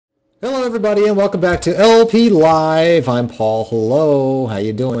Hello everybody and welcome back to LP Live. I'm Paul. Hello. How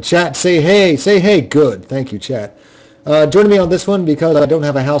you doing? Chat, say hey. Say hey. Good. Thank you, chat. Joining me on this one, because I don't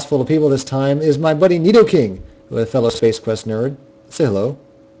have a house full of people this time, is my buddy Nido King, a fellow Space Quest nerd. Say hello.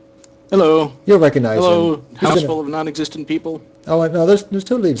 Hello. You'll recognize him. Hello, house full of non-existent people. Oh, no, there's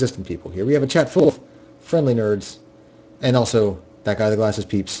totally existent people here. We have a chat full of friendly nerds. And also, that guy with the glasses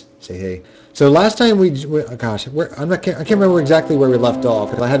peeps. Say hey. So last time I can't remember exactly where we left off,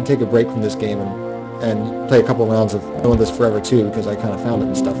 because I had to take a break from this game and play a couple rounds of Knowing This Forever too, because I kind of found it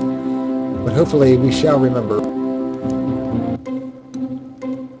and stuff. But hopefully we shall remember.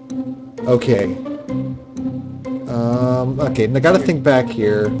 Okay. Okay, and I gotta think back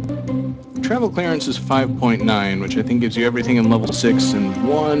here. Travel clearance is 5.9, which I think gives you everything in level 6 and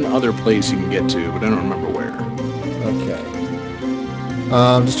one other place you can get to, but I don't remember where. Okay.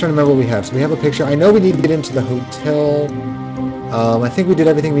 Just trying to remember what we have. So we have a picture. I know we need to get into the hotel. I think we did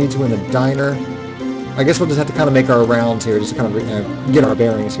everything we need to in the diner. I guess we'll just have to kind of make our rounds here, just to kind of get our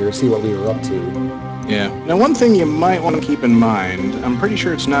bearings here, see what we were up to. Yeah. Now, one thing you might want to keep in mind, I'm pretty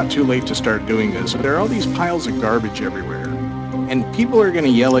sure it's not too late to start doing this, but there are all these piles of garbage everywhere. And people are going to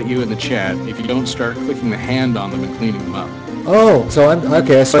yell at you in the chat if you don't start clicking the hand on them and cleaning them up. Oh, so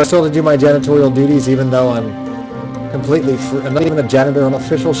okay, so I still have to do my janitorial duties even though I'm completely free. I'm not even a janitor on an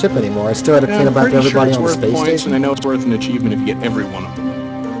official ship anymore. I still had to clean up after everybody on the space points, station. and I know it's worth an achievement if you get every one of them.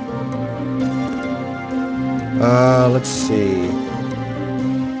 Let's see.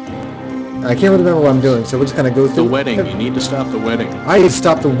 I can't really remember what I'm doing, so we're just kind of go through... The wedding. You need to stop the wedding. I need to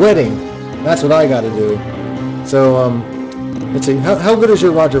stop the wedding. That's what I got to do. So, let's see. How good is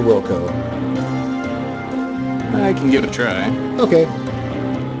your Roger Wilco? I can give it a try. Okay.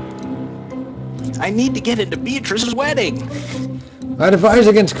 I need to get into Beatrice's wedding. I'd advise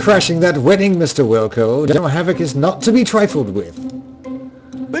against crashing that wedding, Mr. Wilco. General Havoc is not to be trifled with.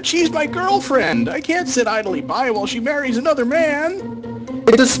 But she's my girlfriend. I can't sit idly by while she marries another man.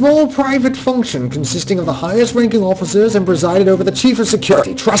 It's a small private function consisting of the highest ranking officers and presided over the Chief of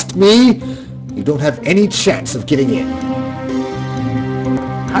Security. Trust me, you don't have any chance of getting in.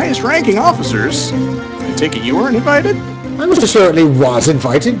 Highest ranking officers? I take it you weren't invited? I most assuredly was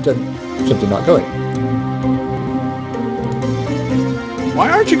invited, simply not going. Why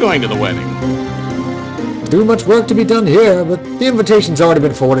aren't you going to the wedding? Too much work to be done here, but the invitation's already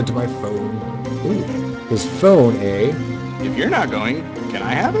been forwarded to my phone. Ooh, his phone, eh? If you're not going, can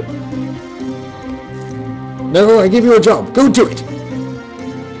I have it? No, I give you a job. Go do it.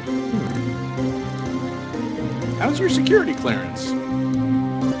 How's your security clearance?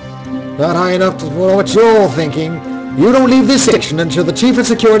 Not high enough to know what you're thinking. You don't leave this station until the Chief of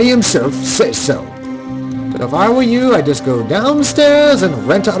Security himself says so. But if I were you, I'd just go downstairs and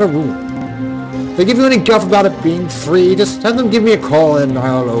rent out a room. If they give you any guff about it being free, just have them give me a call and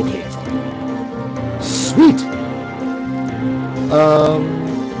I'll okay it for you. Sweet.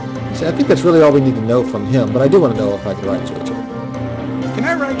 See, I think that's really all we need to know from him, but I do want to know if I can ride his wheelchair. Can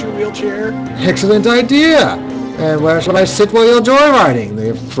I ride your wheelchair? Excellent idea! And where shall I sit while you're joyriding?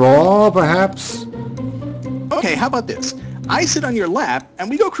 The floor, perhaps? Okay, how about this? I sit on your lap, and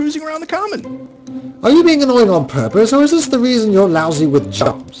we go cruising around the common. Are you being annoying on purpose, or is this the reason you're lousy with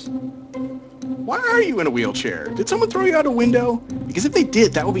jumps? Why are you in a wheelchair? Did someone throw you out a window? Because if they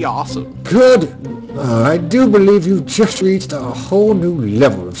did, that would be awesome. Good. I do believe you've just reached a whole new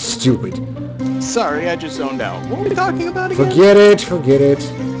level of stupid. Sorry, I just zoned out. What were we talking about again? Forget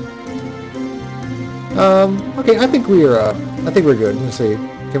it. Okay, I think we're good. Let's see.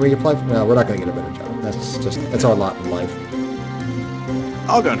 Can we apply for... No, we're not going to get a better job. That's our lot in life.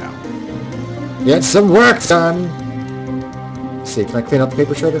 I'll go now. Get some work done! Let's see, can I clean up the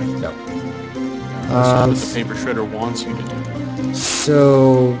paper shredder? No. That's what the paper shredder wants you to do.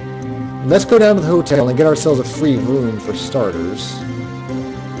 So, let's go down to the hotel and get ourselves a free room for starters.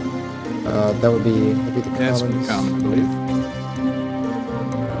 That would be the commons. That's the common, I believe.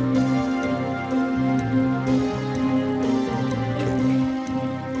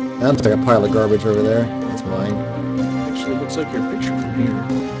 That looks like a pile of garbage over there. That's mine. Actually, it looks like your picture from here.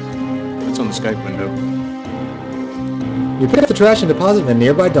 It's on the Skype window. You pick up the trash and deposit in a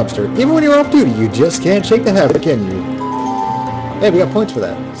nearby dumpster. Even when you're off duty, you just can't shake the habit, can you? Hey, we got points for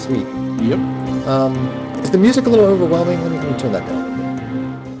that. Sweet. Yep. Is the music a little overwhelming? Let me turn that down.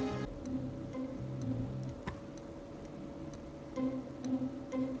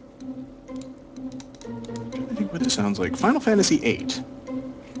 I think what it sounds like. Final Fantasy VIII.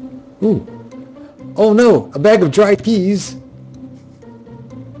 Ooh. Oh no, a bag of dried peas.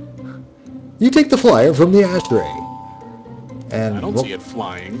 You take the flyer from the ashtray. And I don't see it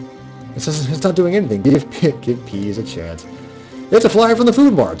flying. It's not doing anything. Give peas a chance. It's a flyer from the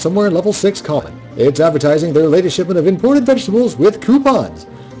Food Mart, somewhere in Level 6 Common. It's advertising their latest shipment of imported vegetables with coupons.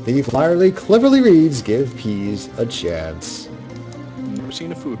 The flyer cleverly reads, "Give peas a chance." Never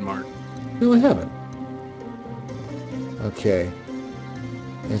seen a Food Mart. No, I haven't. Okay.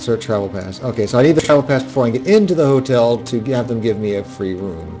 Insert travel pass. Okay, so I need the travel pass before I get into the hotel to have them give me a free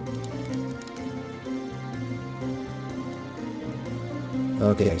room.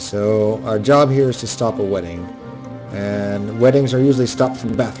 Okay, so our job here is to stop a wedding. And weddings are usually stopped from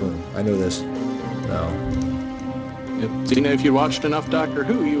the bathroom. I know this. No. Tina, if you watched enough Doctor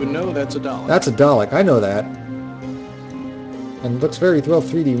Who, you would know that's a Dalek. That's a Dalek. I know that. And it looks very well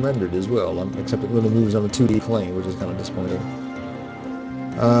 3D rendered as well, except it really moves on a 2D plane, which is kind of disappointing.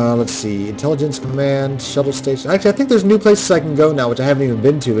 Let's see. Intelligence Command, Shuttle Station. Actually, I think there's new places I can go now, which I haven't even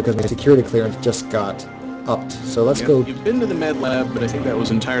been to because my security clearance just got upped. So let's go. You've been to the med lab, but I think that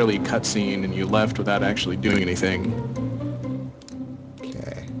was entirely a cutscene, and you left without actually doing anything.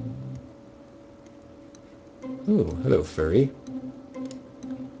 Okay. Ooh, hello, furry.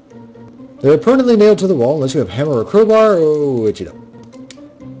 They're permanently nailed to the wall unless you have hammer or crowbar. Oh, itchy up.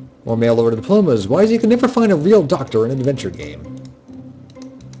 More mail-order diplomas. Why is you can never find a real doctor in an adventure game?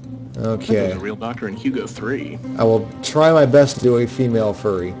 Okay. There's a real doctor in Hugo 3. I will try my best to do a female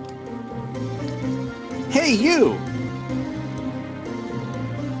furry. Hey, you!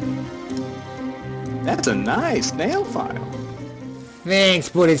 That's a nice nail file. Thanks,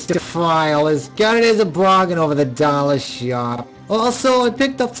 but it's the file. It's got it as a bargain over the dollar shop. Also, I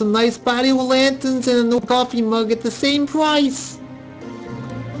picked up some nice body lanterns and a new coffee mug at the same price.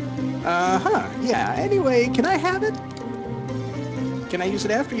 Uh-huh. Yeah, anyway, can I have it? Can I use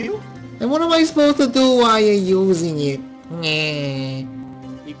it after you? And what am I supposed to do while you're using it? Nah.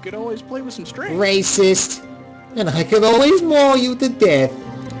 You could always play with some strings. Racist. And I could always maul you to death.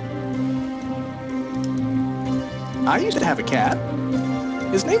 I used to have a cat.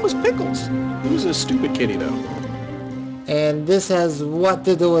 His name was Pickles. He was a stupid kitty, though. And this has what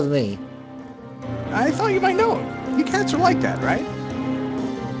to do with me? I thought you might know him. You cats are like that, right?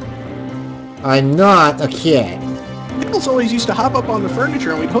 I'm not a cat. Pickles always used to hop up on the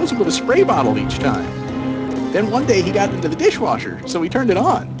furniture and we'd hose him with a spray bottle each time. Then one day he got into the dishwasher, so we turned it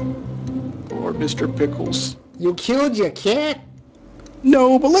on. Poor Mr. Pickles. You killed your cat?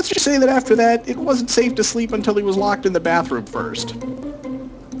 No, but let's just say that after that, it wasn't safe to sleep until he was locked in the bathroom first.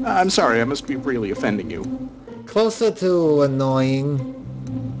 I'm sorry, I must be really offending you. Closer to annoying.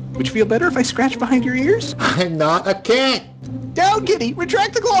 Would you feel better if I scratched behind your ears? I'm not a cat. Down, kitty!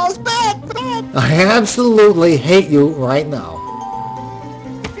 Retract the claws! Bad! Bad! I absolutely hate you right now.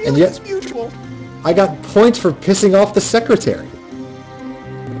 And yet, Feelings mutual. I got points for pissing off the secretary.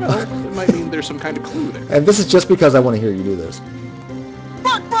 Well, it might mean there's some kind of clue there. And this is just because I want to hear you do this.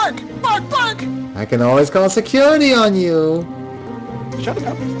 Bark! Bark! Bark! Bark! I can always call security on you. Shut it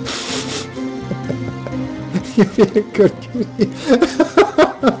up. You're a good kitty.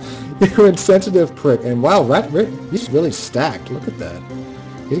 You're an insensitive prick. And wow, he's really stacked. Look at that.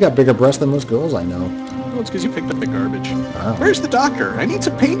 He's got bigger breasts than most girls I know. Well, it's because you picked up the garbage. Wow. Where's the doctor? I need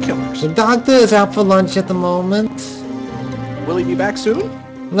some painkillers. The doctor is out for lunch at the moment. Will he be back soon?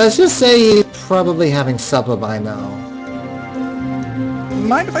 Let's just say he's probably having supper by now.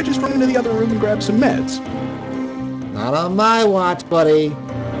 Mind if I just run into the other room and grab some meds? Not on my watch, buddy.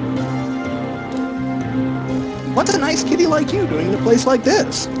 What's a nice kitty like you doing in a place like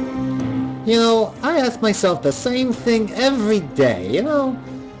this? You know, I ask myself the same thing every day, you know?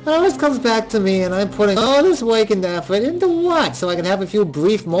 It always comes back to me and I'm putting all this work and effort into what? So I can have a few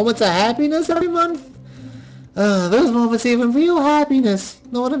brief moments of happiness every month? Those moments even real happiness.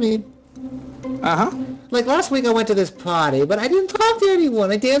 Know what I mean? Uh-huh. Like last week I went to this party, but I didn't talk to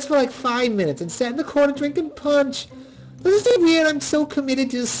anyone. I danced for like 5 minutes and sat in the corner drinking punch. Doesn't it seem weird I'm so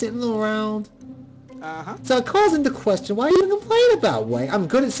committed to just sitting around? Uh-huh. So it calls into question why you even complain about work. I'm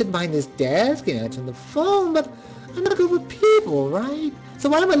good at sitting behind this desk and answering the phone, but I'm not good with people, right? So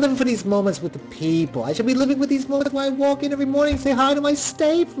why am I living for these moments with the people? I should be living with these moments where I walk in every morning and say hi to my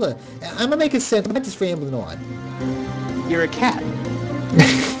stapler. I'm not making sense. I'm not just rambling on. You're a cat.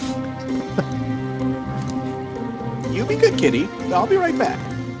 You be good, kitty. I'll be right back.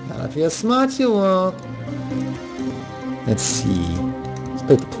 Not if you're smart, you won't. Let's see. Let's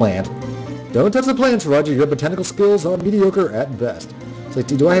pick the plant. Don't touch the plants, Roger. Your botanical skills are mediocre at best. So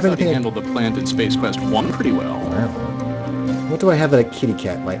do I have thought he anything? handled the plant in Space Quest 1 pretty well. Wow. What do I have that a kitty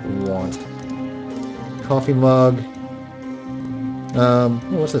cat might want? Coffee mug.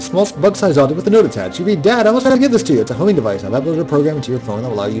 What's this? Small bug-sized object with a note attached. You read, Dad, I almost tried to give this to you. It's a homing device. I've uploaded a program into your phone that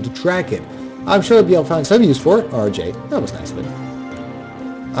will allow you to track it. I'm sure you'll be able to find some use for it. RJ. That was nice of it.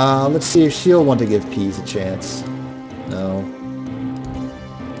 Let's see if she'll want to give Peas a chance. No.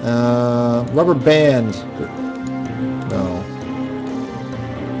 Rubber band. No.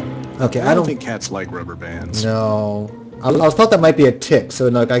 Okay, I don't think cats like rubber bands. No. I thought that might be a tick, so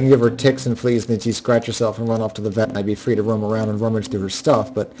like I can give her ticks and fleas, and then she'd scratch herself and run off to the vet, and I'd be free to roam around and rummage through her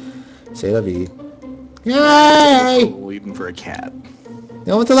stuff, but say la vie. Yay! Cool, even for a cat.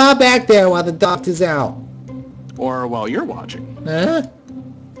 No one's allowed back there while the doctor's out. Or while you're watching. Huh?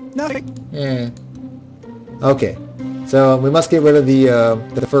 Nothing. Yeah. Okay. So we must get rid of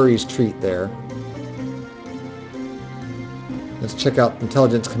the furry's treat there. Let's check out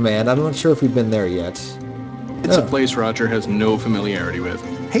Intelligence Command. I'm not sure if we've been there yet. It's a place Roger has no familiarity with.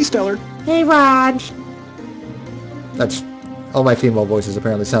 Hey, Stellar. Hey, Raj. That's... All my female voices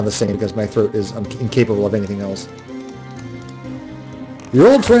apparently sound the same because my throat is incapable of anything else. Your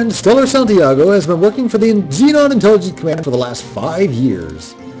old friend Stellar Santiago has been working for the Xenon Intelligence Command for the last 5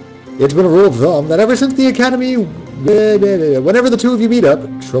 years. It's been a rule of thumb that ever since the Academy, whenever the two of you meet up,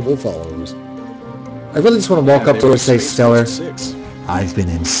 trouble follows. I really just want to walk up to her and say, Stellar, I've been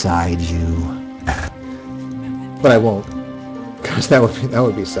inside you. But I won't. Gosh, that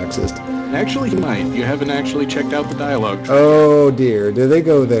would be sexist. Actually, you might. You haven't actually checked out the dialogue track. Oh dear, did they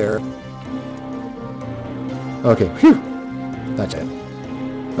go there? Okay, phew. Not yet.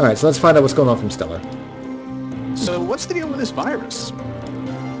 Alright, so let's find out what's going on from Stellar. So what's the deal with this virus?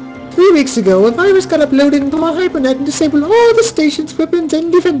 3 weeks ago, a virus got uploaded into our hypernet and disabled all the station's weapons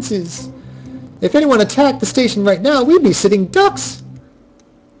and defenses. If anyone attacked the station right now, we'd be sitting ducks.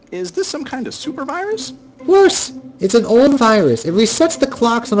 Is this some kind of super virus? Worse, it's an old virus. It resets the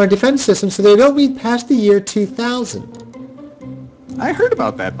clocks on our defense system so they don't read past the year 2000. I heard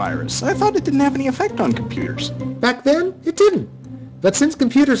about that virus. I thought it didn't have any effect on computers. Back then, it didn't. But since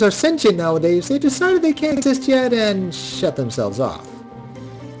computers are sentient nowadays, they decided they can't exist yet and shut themselves off.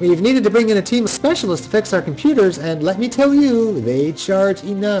 We've needed to bring in a team of specialists to fix our computers, and let me tell you, they charge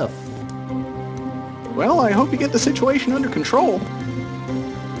enough. Well, I hope you get the situation under control.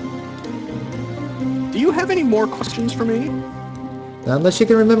 Do you have any more questions for me? Not unless you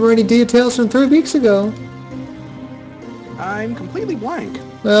can remember any details from 3 weeks ago. I'm completely blank.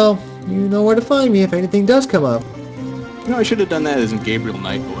 Well, you know where to find me if anything does come up. You know, I should have done that as in Gabriel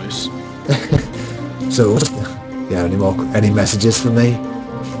Knight voice. So, you got any messages for me?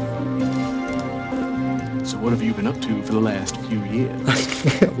 So what have you been up to for the last few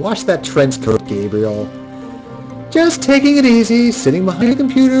years? Wash that trench coat, Gabriel. Just taking it easy, sitting behind a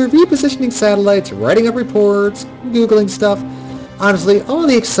computer, repositioning satellites, writing up reports, Googling stuff. Honestly, all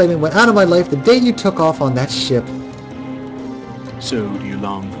the excitement went out of my life the day you took off on that ship. So, do you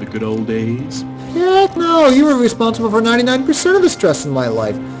long for the good old days? Heck no, you were responsible for 99% of the stress in my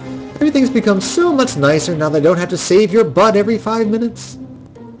life. Everything's become so much nicer now that I don't have to save your butt every 5 minutes.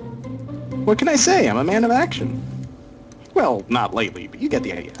 What can I say? I'm a man of action. Well, not lately, but you get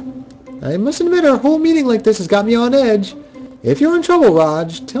the idea. I must admit our whole meeting like this has got me on edge. If you're in trouble,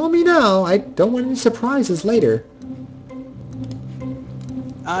 Raj, tell me now. I don't want any surprises later.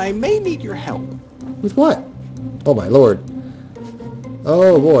 I may need your help. With what? Oh my lord.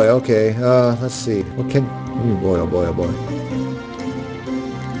 Oh boy, okay. Let's see. What can... Oh boy, oh boy, oh boy.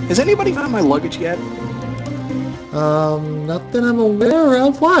 Has anybody found my luggage yet? Not that I'm aware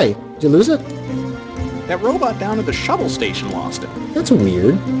of. Why? Did you lose it? That robot down at the shuttle station lost it. That's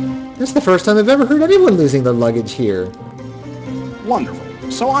weird. That's the first time I've ever heard anyone losing their luggage here.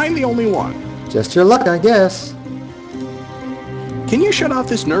 Wonderful. So I'm the only one. Just your luck, I guess. Can you shut off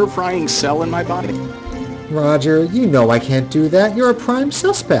this nerve-frying cell in my body? Roger, you know I can't do that. You're a prime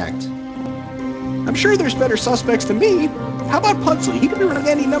suspect. I'm sure there's better suspects than me. How about Pugsley? He could be running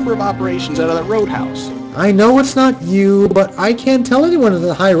any number of operations out of that roadhouse. I know it's not you, but I can't tell anyone of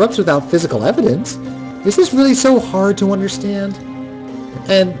the higher-ups without physical evidence. Is this really so hard to understand?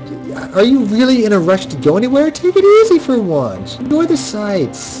 And are you really in a rush to go anywhere? Take it easy for once. Enjoy the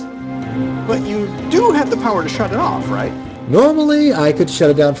sights. But you do have the power to shut it off, right? Normally, I could shut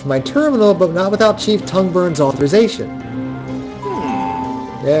it down from my terminal, but not without Chief Tungburn's authorization.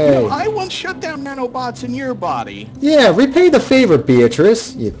 Yay. You know, I once shut down nanobots in your body. Yeah, repay the favor,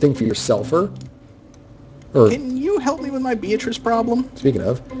 Beatrice. You think for yourselfer. Can you help me with my Beatrice problem? Speaking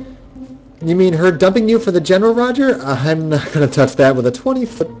of. You mean her dumping you for the General, Roger? I'm not going to touch that with a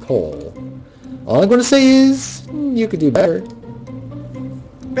 20-foot pole. All I'm going to say is, you could do better.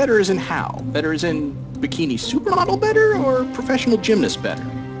 Better as in how? Better as in bikini supermodel better, or professional gymnast better?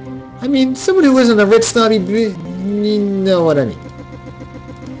 I mean, someone who isn't a rich snobby... You know what I mean.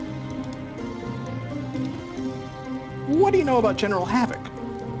 What do you know about General Havoc?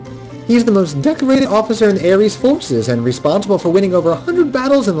 He's the most decorated officer in Ares forces and responsible for winning over 100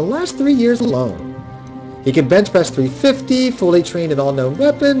 battles in the last 3 years alone. He can bench press 350, fully trained in all known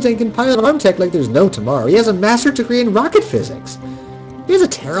weapons, and can pilot arm tech like there's no tomorrow. He has a master's degree in rocket physics. He has a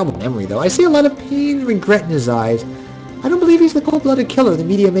terrible memory, though. I see a lot of pain and regret in his eyes. I don't believe he's the cold-blooded killer the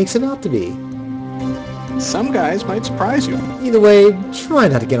media makes him out to be. Some guys might surprise you. Either way, try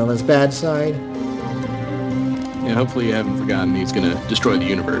not to get on his bad side. Yeah, hopefully you haven't forgotten he's gonna destroy the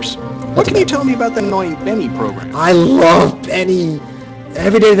universe. What can you tell me about the annoying Benny program? I love Benny.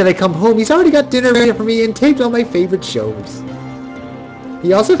 Every day that I come home, he's already got dinner ready for me and taped all my favorite shows.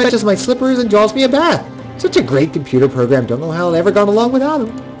 He also fetches my slippers and draws me a bath. Such a great computer program. Don't know how I've ever gone along without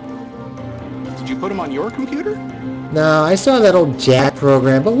him. Did you put him on your computer? No, I saw that old Jack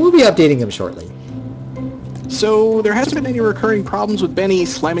program, but we'll be updating him shortly. So there hasn't been any recurring problems with Benny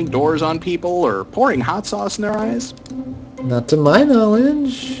slamming doors on people or pouring hot sauce in their eyes? Not to my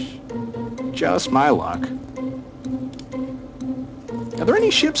knowledge. Just my luck. Are there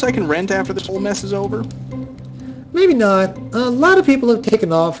any ships I can rent after this whole mess is over? Maybe not. A lot of people have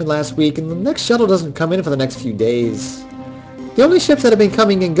taken off in last week, and the next shuttle doesn't come in for the next few days. The only ships that have been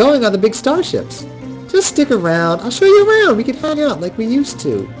coming and going are the big starships. Just stick around. I'll show you around. We can hang out like we used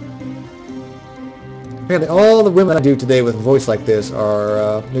to. Apparently all the women I do today with a voice like this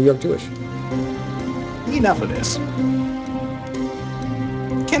are New York Jewish. Enough of this.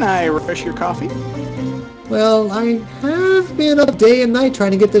 Can I refresh your coffee? Well, I have been up day and night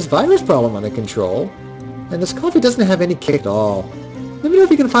trying to get this virus problem under control, and this coffee doesn't have any kick at all. Let me know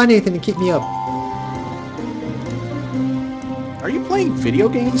if you can find anything to keep me up. Are you playing video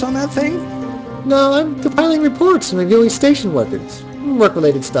games on that thing? No, I'm compiling reports and reviewing station workers.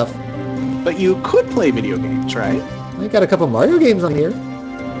 Work-related stuff. But you could play video games, right? I got a couple Mario games on here.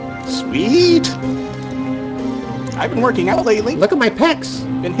 Sweet! I've been working out lately. Look at my pecs.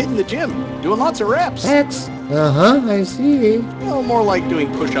 Been hitting the gym, doing lots of reps. Pecs? Uh-huh, I see. No, more like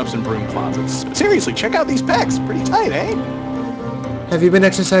doing push-ups in broom closets. But seriously, check out these pecs. Pretty tight, eh? Have you been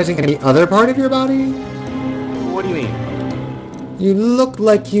exercising any other part of your body? What do you mean? You look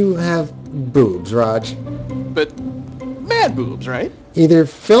like you have boobs, Raj. But mad boobs, right? Either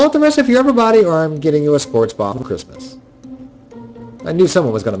fill out the rest of your upper body or I'm getting you a sports bra for Christmas. I knew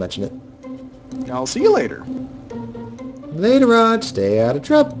someone was going to mention it. I'll see you later. Later, Raj. Stay out of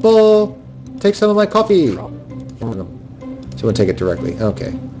trouble. Take some of my coffee. She wouldn't take it directly.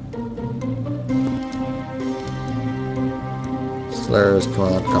 Okay. Slurs, come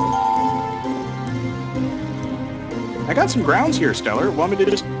on, come. I got some grounds here, Stellar. Want me to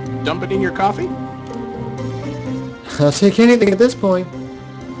just dump it in your coffee? I'll take anything at this point.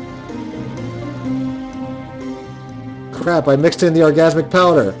 Crap, I mixed in the orgasmic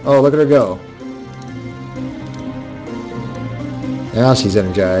powder. Oh, look at her go. Now she's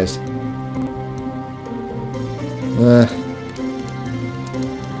energized.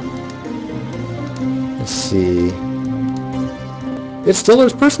 Let's see. It's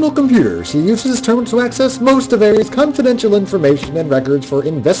Stiller's personal computer. She uses his terminal to access most of Ares' confidential information and records for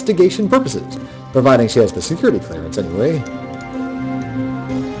investigation purposes, providing she has the security clearance anyway.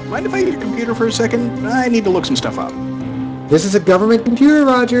 Mind if I use your computer for a second? I need to look some stuff up. This is a government computer,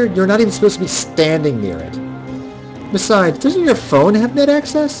 Roger. You're not even supposed to be standing near it. Besides, doesn't your phone have net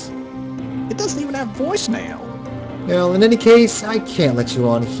access? It doesn't even have voicemail. Well, in any case, I can't let you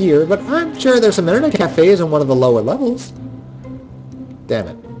on here, but I'm sure there's some internet cafes on one of the lower levels. Damn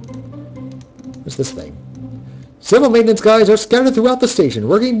it. What's this thing? Civil maintenance guys are scattered throughout the station,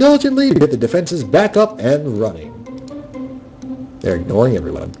 working diligently to get the defenses back up and running. They're ignoring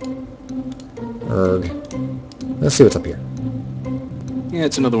everyone. Let's see what's up here. Yeah,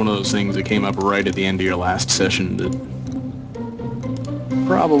 it's another one of those things that came up right at the end of your last session that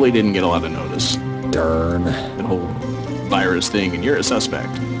probably didn't get a lot of notice. Darn. The whole virus thing, and you're a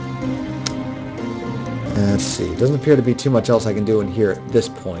suspect. Let's see. Doesn't appear to be too much else I can do in here at this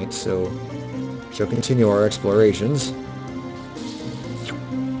point, so she'll continue our explorations.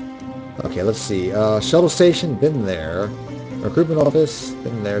 Okay, let's see. Shuttle station, been there. Recruitment office,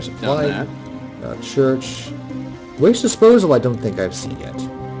 been there. Supply, church. Waste disposal, I don't think I've seen yet.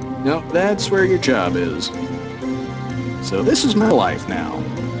 No, that's where your job is. So this is my life now.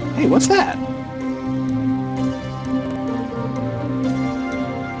 Hey, what's that?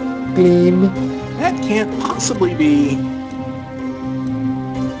 Gleam. That can't possibly be...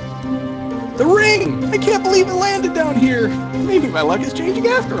 The ring! I can't believe it landed down here! Maybe my luck is changing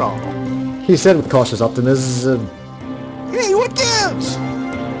after all. He said with cautious optimism. Hey, what gives?